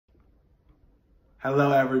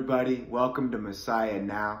Hello everybody, welcome to Messiah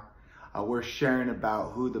Now. We're sharing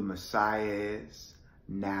about who the Messiah is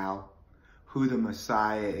now, who the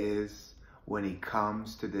Messiah is when he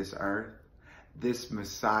comes to this earth. This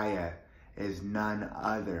Messiah is none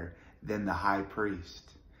other than the high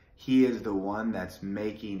priest. He is the one that's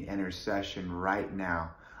making intercession right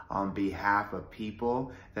now on behalf of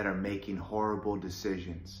people that are making horrible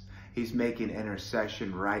decisions. He's making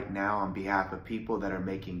intercession right now on behalf of people that are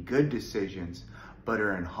making good decisions but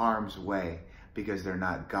are in harm's way because they're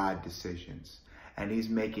not God decisions. And he's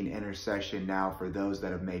making intercession now for those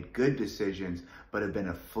that have made good decisions but have been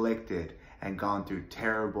afflicted and gone through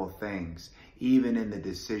terrible things, even in the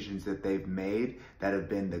decisions that they've made that have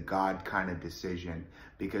been the God kind of decision,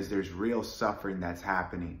 because there's real suffering that's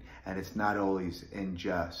happening and it's not always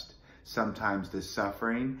unjust. Sometimes the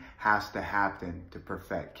suffering has to happen to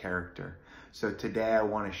perfect character. So today I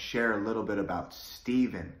want to share a little bit about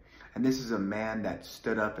Stephen. And this is a man that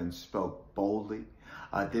stood up and spoke boldly.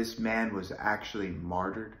 This man was actually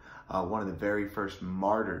martyred, one of the very first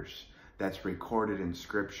martyrs that's recorded in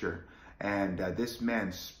Scripture. And this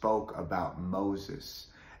man spoke about Moses.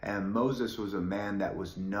 And Moses was a man that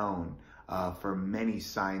was known for many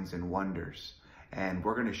signs and wonders. And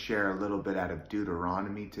we're going to share a little bit out of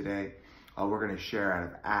Deuteronomy today. We're going to share out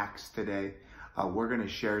of Acts today. We're going to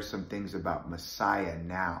share some things about Messiah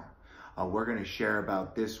now. We're going to share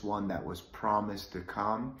about this one that was promised to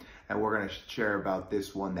come, and we're going to share about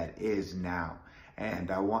this one that is now.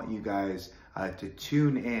 And I want you guys to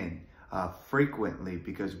tune in frequently,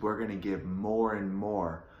 because we're going to give more and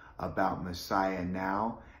more about Messiah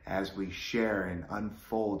now as we share and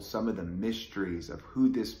unfold some of the mysteries of who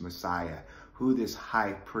this Messiah, who this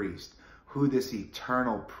high priest, who this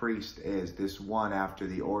eternal priest is, this one after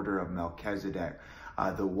the order of Melchizedek,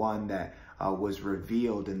 the one that was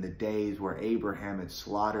revealed in the days where Abraham had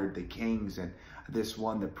slaughtered the kings, and this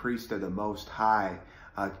one, the priest of the Most High,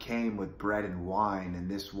 came with bread and wine, and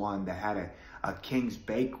this one that had a king's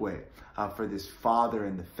banquet for this father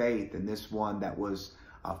in the faith, and this one that was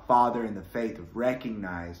a father in the faith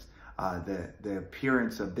recognized the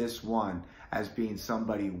appearance of this one as being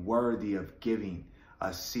somebody worthy of giving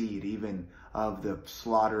a seed, even of the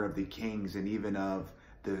slaughter of the kings and even of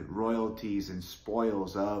the royalties and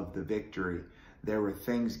spoils of the victory. There were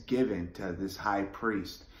things given to this high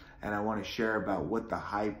priest. And I want to share about what the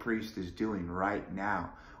high priest is doing right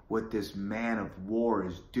now, what this man of war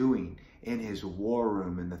is doing in his war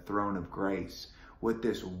room in the throne of grace, what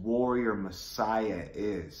this warrior Messiah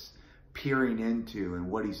is peering into,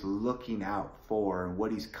 and what he's looking out for, and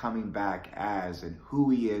what he's coming back as, and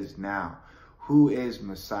who he is now. Who is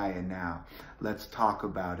Messiah now? Let's talk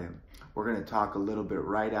about him. We're going to talk a little bit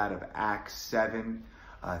right out of Acts 7,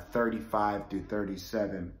 35 through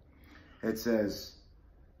 37. It says,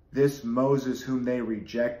 "This Moses whom they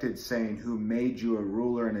rejected, saying, 'Who made you a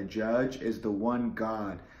ruler and a judge?' is the one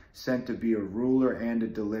God sent to be a ruler and a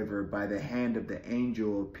deliverer by the hand of the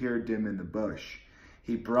angel who appeared to him in the bush.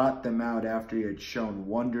 He brought them out after he had shown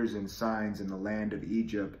wonders and signs in the land of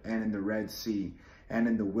Egypt and in the Red Sea and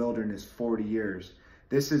in the wilderness 40 years.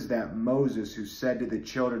 This is that Moses who said to the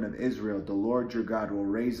children of Israel, 'The Lord your God will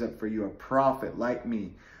raise up for you a prophet like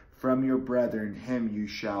me from your brethren, him you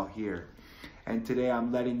shall hear.'" And today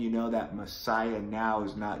I'm letting you know that Messiah now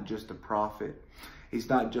is not just a prophet. He's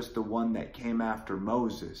not just the one that came after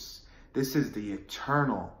Moses. This is the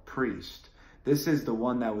eternal priest. This is the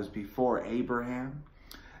one that was before Abraham.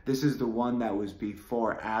 This is the one that was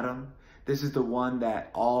before Adam. This is the one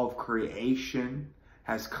that all of creation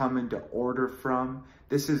has come into order from.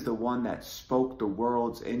 This is the one that spoke the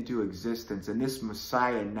worlds into existence. And this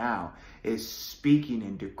Messiah now is speaking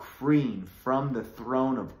and decreeing from the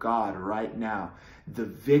throne of God right now the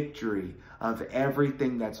victory of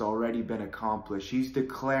everything that's already been accomplished. He's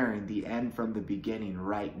declaring the end from the beginning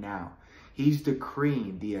right now. He's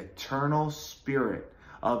decreeing the eternal spirit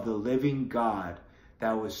of the living God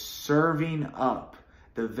that was serving up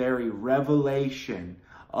the very revelation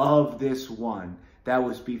of this one that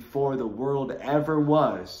was before the world ever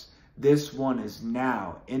was. This one is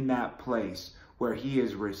now in that place where he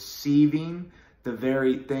is receiving the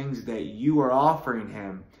very things that you are offering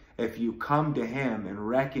him if you come to him and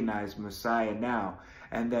recognize Messiah now,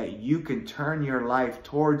 and that you can turn your life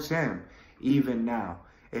towards him even now.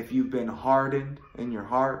 If you've been hardened in your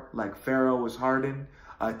heart like Pharaoh was hardened,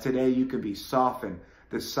 today you can be softened.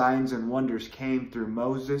 The signs and wonders came through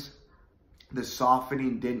Moses. The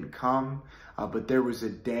softening didn't come, but there was a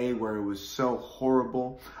day where it was so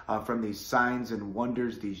horrible from these signs and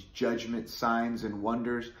wonders, these judgment signs and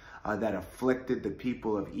wonders that afflicted the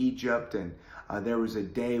people of Egypt. And There was a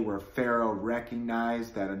day where Pharaoh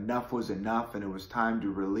recognized that enough was enough and it was time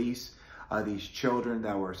to release these children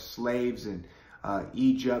that were slaves in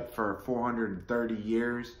Egypt for 430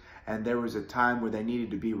 years. And there was a time where they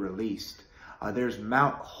needed to be released. There's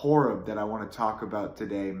Mount Horeb that I want to talk about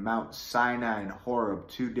today. Mount Sinai and Horeb,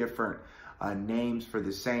 two different names for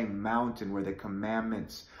the same mountain where the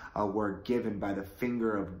commandments were given by the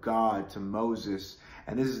finger of God to Moses.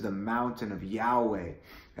 And this is the mountain of Yahweh.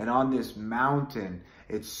 And on this mountain,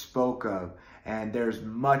 it's spoke of. And there's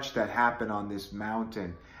much that happened on this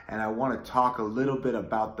mountain. And I want to talk a little bit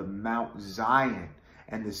about the Mount Zion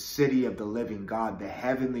and the city of the living God, the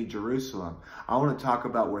heavenly Jerusalem. I want to talk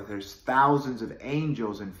about where there's thousands of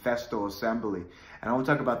angels in festal assembly. And I want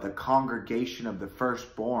to talk about the congregation of the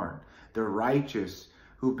firstborn, the righteous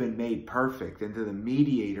who've been made perfect, and to the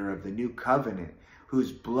mediator of the new covenant,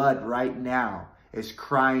 whose blood right now is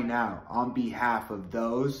crying out on behalf of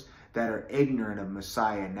those that are ignorant of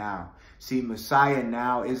Messiah now. See, Messiah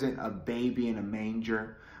now isn't a baby in a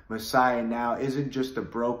manger. Messiah now isn't just a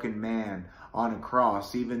broken man on a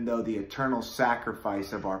cross, even though the eternal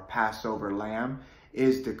sacrifice of our Passover lamb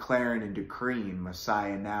is declaring and decreeing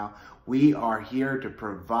Messiah now. We are here to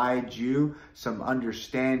provide you some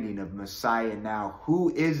understanding of Messiah now.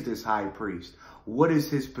 Who is this high priest? What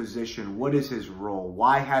is his position? What is his role?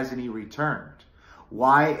 Why hasn't he returned?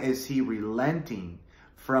 Why is he relenting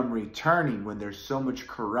from returning when there's so much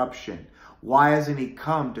corruption? Why hasn't he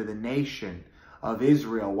come to the nation of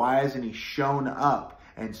Israel? Why hasn't he shown up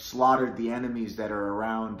and slaughtered the enemies that are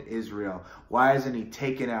around Israel? Why hasn't he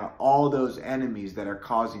taken out all those enemies that are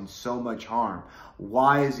causing so much harm?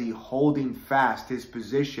 Why is he holding fast his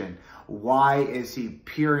position? Why is he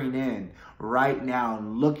peering in right now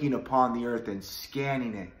and looking upon the earth and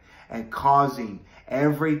scanning it and causing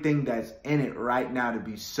everything that's in it right now to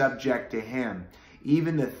be subject to him?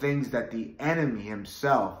 Even the things that the enemy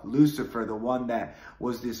himself, Lucifer, the one that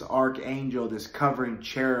was this archangel, this covering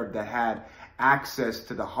cherub that had access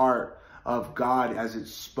to the heart of God as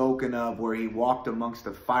it's spoken of, where he walked amongst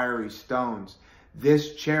the fiery stones.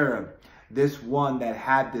 This cherub, this one that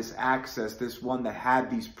had this access, this one that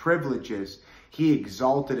had these privileges, he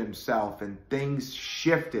exalted himself and things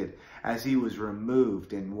shifted as he was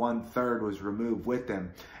removed, and 1/3 was removed with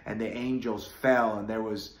him, and the angels fell, and there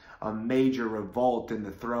was a major revolt in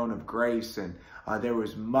the throne of grace, and there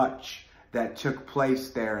was much that took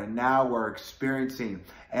place there. And now we're experiencing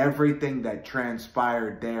everything that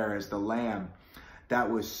transpired there as the Lamb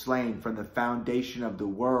that was slain from the foundation of the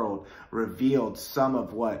world revealed some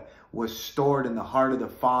of what was stored in the heart of the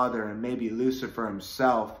Father, and maybe Lucifer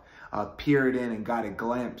himself peered in and got a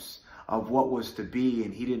glimpse of what was to be,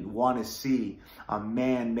 and he didn't want to see a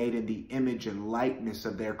man made in the image and likeness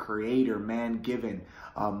of their creator, man given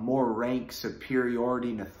more rank,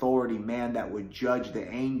 superiority, and authority, man that would judge the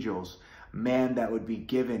angels, man that would be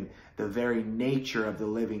given the very nature of the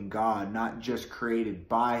living God, not just created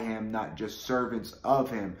by him, not just servants of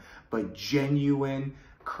him, but genuine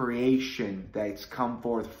creation that's come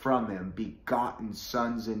forth from him, begotten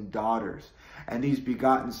sons and daughters. And these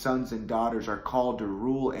begotten sons and daughters are called to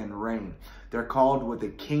rule and reign. They're called with a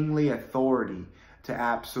kingly authority to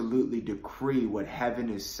absolutely decree what heaven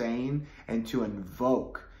is saying and to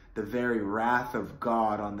invoke the very wrath of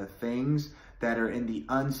God on the things that are in the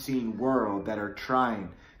unseen world that are trying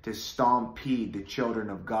to stampede the children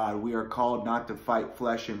of God. We are called not to fight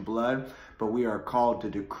flesh and blood, but we are called to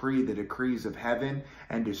decree the decrees of heaven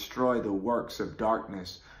and destroy the works of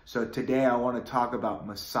darkness. So today I want to talk about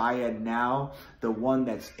Messiah now, the one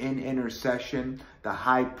that's in intercession, the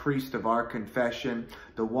high priest of our confession,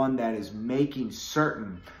 the one that is making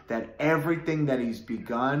certain that everything that he's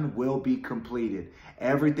begun will be completed.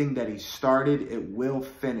 Everything that he started, it will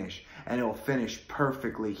finish, and it will finish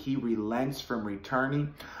perfectly. He relents from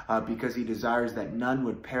returning because he desires that none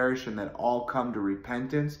would perish and that all come to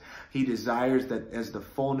repentance. He desires that as the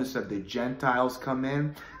fullness of the Gentiles come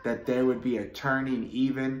in, that there would be a turning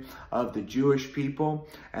even of the Jewish people.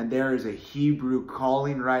 And there is a Hebrew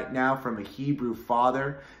calling right now from a Hebrew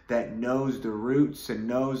father that knows the roots and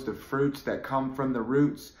knows the fruits that come from the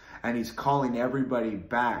roots. And he's calling everybody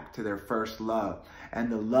back to their first love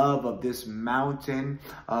and the love of this mountain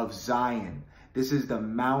of Zion. This is the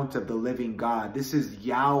mount of the living God. This is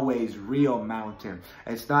Yahweh's real mountain.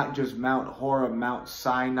 It's not just Mount Horeb, Mount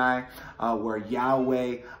Sinai, where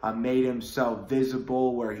Yahweh made himself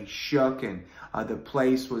visible, where he shook and the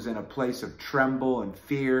place was in a place of tremble and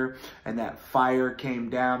fear, and that fire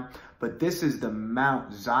came down. but this is the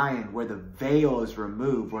Mount Zion where the veil is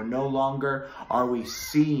removed, where no longer are we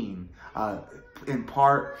seeing in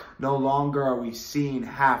part, no longer are we seeing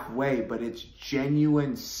halfway, but it's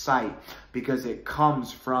genuine sight because it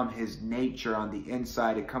comes from his nature on the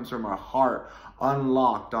inside. It comes from our heart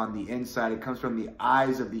unlocked on the inside. It comes from the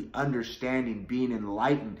eyes of the understanding being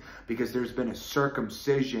enlightened because there's been a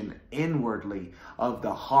circumcision inwardly of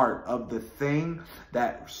the heart, of the thing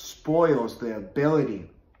that spoils the ability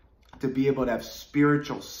to be able to have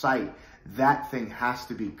spiritual sight. That thing has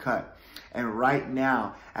to be cut. And right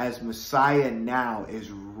now, as Messiah now is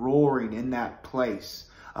roaring in that place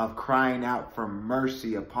of crying out for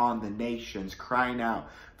mercy upon the nations, crying out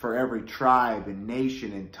for every tribe and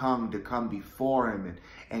nation and tongue to come before him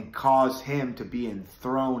and cause him to be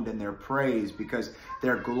enthroned in their praise because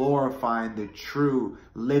they're glorifying the true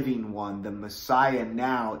living one. The Messiah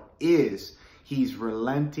now is. He's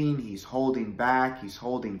relenting, he's holding back, he's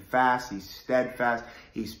holding fast, he's steadfast,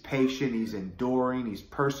 he's patient, he's enduring, he's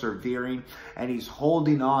persevering, and he's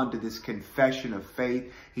holding on to this confession of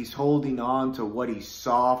faith. He's holding on to what he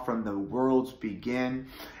saw from the world's begin.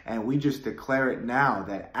 And we just declare it now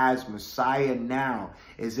that as Messiah now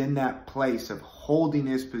is in that place of holding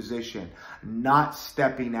his position, not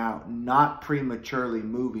stepping out, not prematurely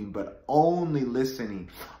moving, but only listening,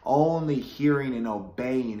 only hearing and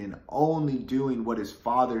obeying, and only doing what his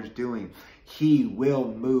Father's doing, he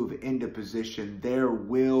will move into position. There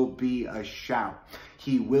will be a shout.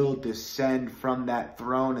 He will descend from that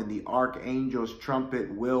throne, and the archangel's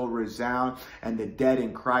trumpet will resound, and the dead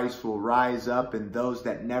in Christ will rise up, and those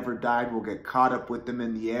that never died will get caught up with them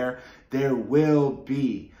in the air. There will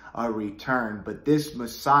be a return, but this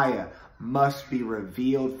Messiah must be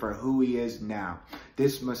revealed for who he is now.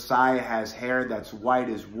 This Messiah has hair that's white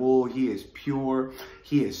as wool. He is pure.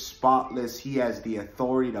 He is spotless. He has the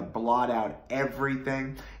authority to blot out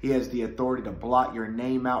everything. He has the authority to blot your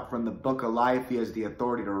name out from the book of life. He has the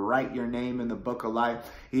authority to write your name in the book of life.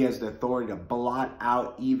 He has the authority to blot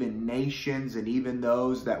out even nations and even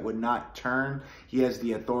those that would not turn. He has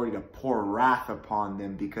the authority to pour wrath upon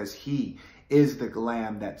them because he is the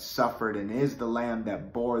Lamb that suffered and is the Lamb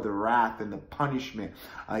that bore the wrath and the punishment.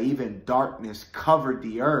 Even darkness covered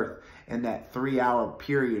the earth in that 3-hour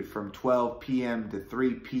period from 12 p.m. to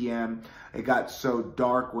 3 p.m. It got so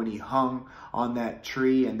dark when he hung on that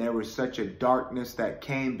tree, and there was such a darkness that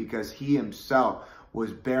came because he himself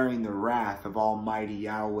was bearing the wrath of Almighty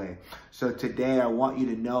Yahweh. So today I want you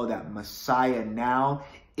to know that Messiah now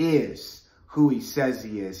is who he says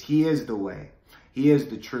he is. He is the way. He is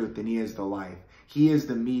the truth, and he is the life. He is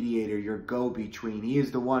the mediator, your go-between. He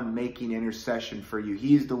is the one making intercession for you.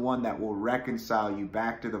 He is the one that will reconcile you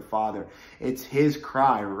back to the Father. It's his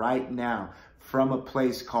cry right now from a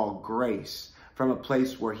place called grace, from a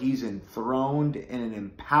place where he's enthroned in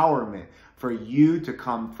an empowerment for you to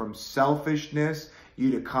come from selfishness,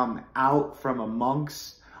 you to come out from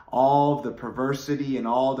amongst all of the perversity and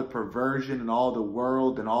all the perversion and all the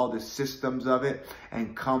world and all the systems of it,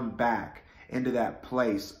 and come back into that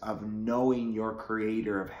place of knowing your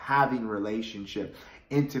Creator, of having relationship,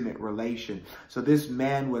 intimate relation. So this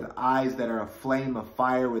man with eyes that are a flame of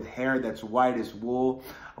fire, with hair that's white as wool,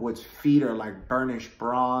 with feet are like burnished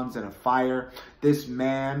bronze and a fire. This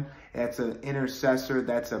man, that's an intercessor,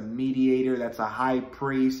 that's a mediator, that's a high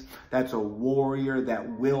priest, that's a warrior that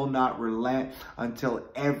will not relent until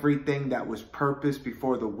everything that was purposed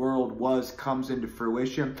before the world was comes into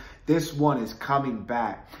fruition. This one is coming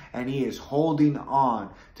back, and he is holding on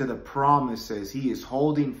to the promises. He is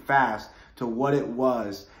holding fast to what it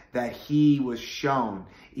was that he was shown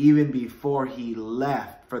even before he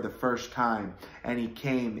left for the first time and he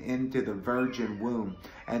came into the virgin womb.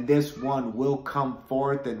 And this one will come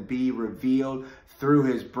forth and be revealed through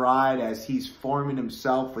his bride as he's forming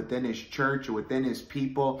himself within his church, within his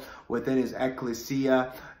people, within his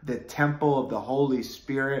ecclesia. The temple of the Holy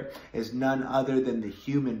Spirit is none other than the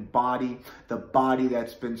human body, the body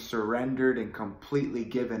that's been surrendered and completely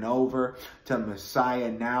given over to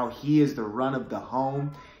Messiah. Now he is the run of the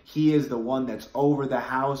home. He is the one that's over the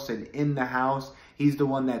house and in the house. He's the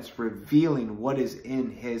one that's revealing what is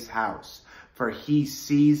in his house. For he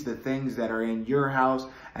sees the things that are in your house,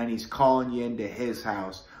 and he's calling you into his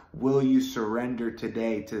house. Will you surrender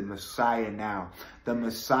today to the Messiah now? The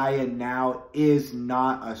Messiah now is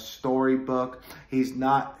not a storybook. He's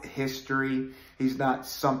not history. He's not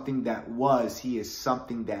something that was. He is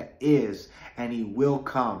something that is, and he will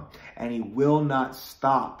come, and he will not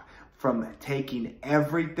stop from taking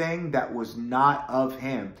everything that was not of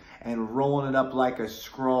him and rolling it up like a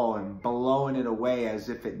scroll and blowing it away as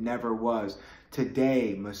if it never was.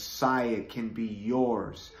 Today, Messiah can be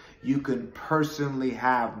yours. You can personally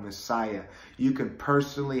have Messiah. You can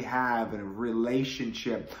personally have a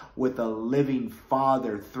relationship with a living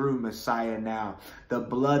Father through Messiah now. The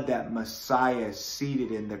blood that Messiah is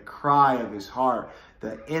seated in, the cry of his heart,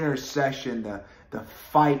 the intercession, the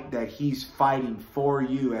fight that he's fighting for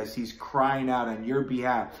you as he's crying out on your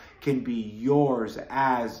behalf can be yours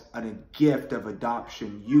as a gift of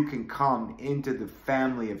adoption. You can come into the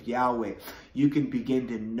family of Yahweh. You can begin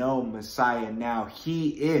to know Messiah now. He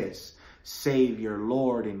is Savior,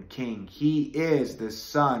 Lord, and King. He is the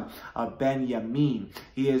son of Benjamin.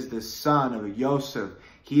 He is the son of Joseph.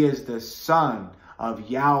 He is the son of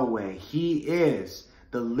Yahweh. He is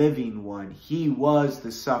the living one. He was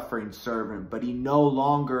the suffering servant, but he no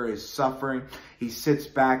longer is suffering. He sits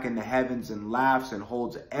back in the heavens and laughs and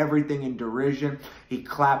holds everything in derision. He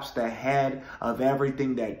claps the head of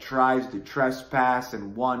everything that tries to trespass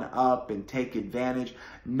and one up and take advantage.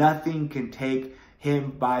 Nothing can take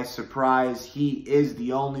him by surprise. He is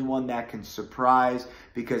the only one that can surprise,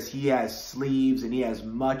 because he has sleeves and he has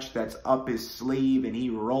much that's up his sleeve, and he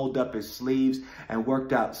rolled up his sleeves and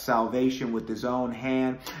worked out salvation with his own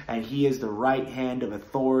hand. And he is the right hand of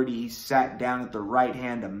authority. He sat down at the right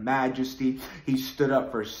hand of majesty. He stood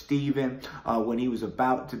up for Stephen when he was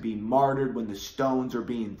about to be martyred, when the stones are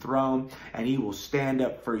being thrown. And he will stand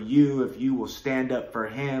up for you if you will stand up for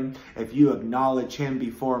him. If you acknowledge him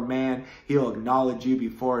before man, he'll acknowledge you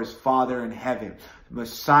before his Father in heaven.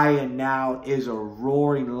 Messiah now is a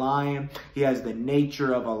roaring lion. He has the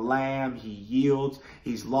nature of a lamb. He yields.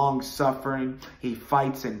 He's long-suffering. He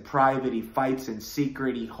fights in private. He fights in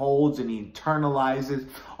secret. He holds and he internalizes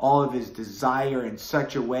all of his desire in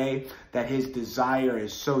such a way that his desire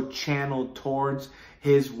is so channeled towards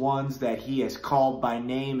his ones that he has called by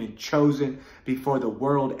name and chosen before the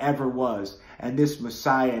world ever was. And this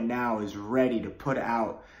Messiah now is ready to put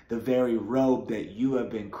out the very robe that you have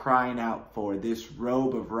been crying out for, this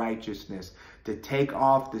robe of righteousness, to take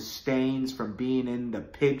off the stains from being in the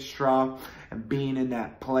pig straw and being in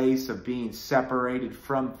that place of being separated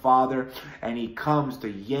from Father. And he comes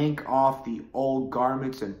to yank off the old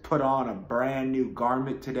garments and put on a brand new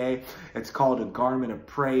garment today. It's called a garment of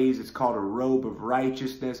praise. It's called a robe of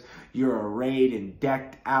righteousness. You're arrayed and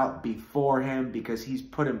decked out before him because he's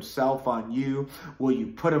put himself on you. Will you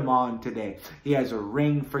put him on today? He has a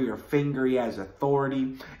ring for your finger. He has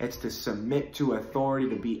authority. It's to submit to authority,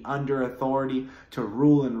 to be under authority, to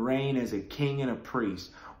rule and reign as a king and a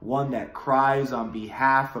priest. One that cries on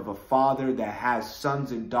behalf of a father that has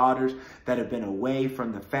sons and daughters that have been away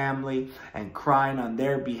from the family, and crying on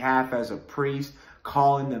their behalf as a priest,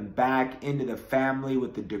 calling them back into the family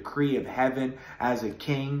with the decree of heaven as a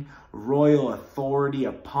king, royal authority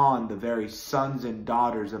upon the very sons and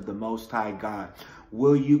daughters of the Most High God.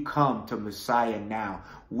 Will you come to Messiah now?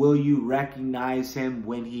 Will you recognize him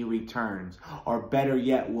when he returns? Or better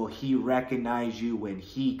yet, will he recognize you when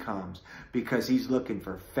he comes? Because he's looking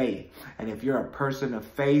for faith. And if you're a person of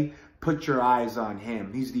faith, put your eyes on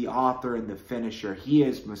him. He's the author and the finisher. He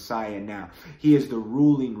is Messiah now. He is the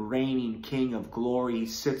ruling, reigning King of glory. He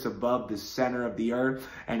sits above the center of the earth,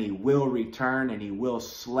 and he will return, and he will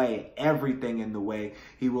slay everything in the way.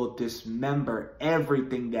 He will dismember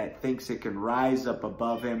everything that thinks it can rise up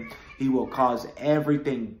above him. He will cause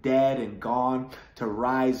everything dead and gone to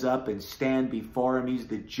rise up and stand before him. He's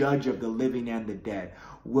the judge of the living and the dead.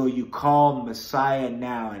 Will you call Messiah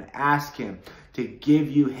now and ask him to give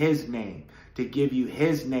you his name, to give you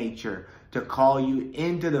his nature, to call you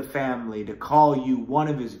into the family, to call you one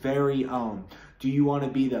of his very own? Do you want to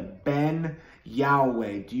be the Ben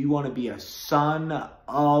Yahweh? Do you want to be a son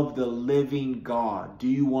of the living God? Do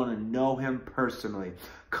you want to know him personally?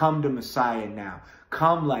 Come to Messiah now.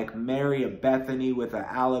 Come like Mary of Bethany with an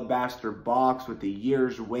alabaster box with a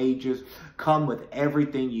year's wages. Come with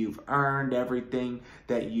everything you've earned, everything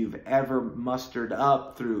that you've ever mustered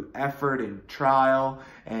up through effort and trial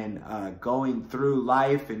and going through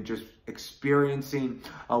life and just experiencing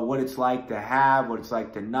what it's like to have, what it's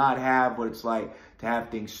like to not have, what it's like to have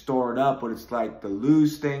things stored up, what it's like to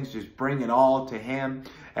lose things. Just bring it all to him.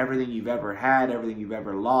 Everything you've ever had, everything you've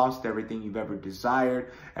ever lost, everything you've ever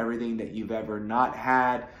desired, everything that you've ever not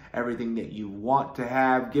had, everything that you want to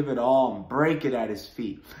have, give it all and break it at his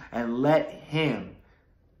feet. And let him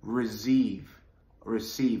receive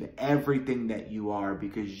everything that you are,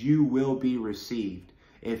 because you will be received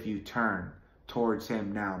if you turn towards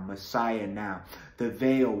him now, Messiah now. The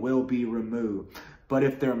veil will be removed. But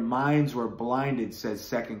if their minds were blinded, says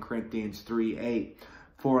 2 Corinthians 3:8,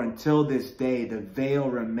 for until this day the veil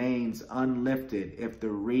remains unlifted if the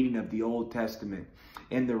reading of the Old Testament,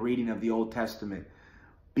 in the reading of the Old Testament,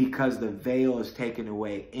 because the veil is taken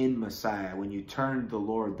away in Messiah. When you turn to the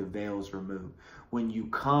Lord, the veil is removed. When you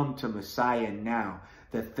come to Messiah now,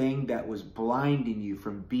 the thing that was blinding you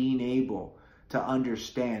from being able to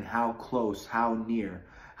understand how close, how near,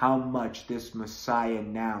 how much this Messiah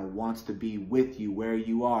now wants to be with you where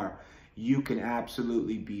you are, you can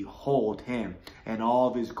absolutely behold him and all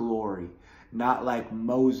of his glory. Not like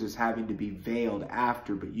Moses having to be veiled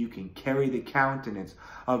after, but you can carry the countenance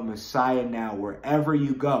of Messiah now wherever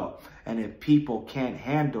you go. And if people can't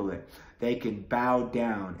handle it, they can bow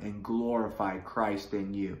down and glorify Christ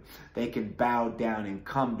in you. They can bow down and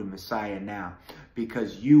come to Messiah now,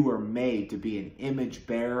 because you were made to be an image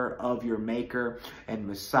bearer of your Maker. And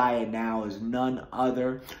Messiah now is none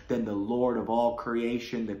other than the Lord of all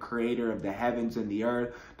creation, the creator of the heavens and the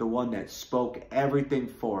earth, the one that spoke everything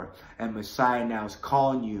forth. And Messiah now is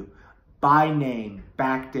calling you by name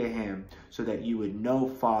back to him, so that you would know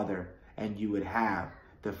Father and you would have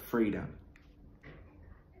the freedom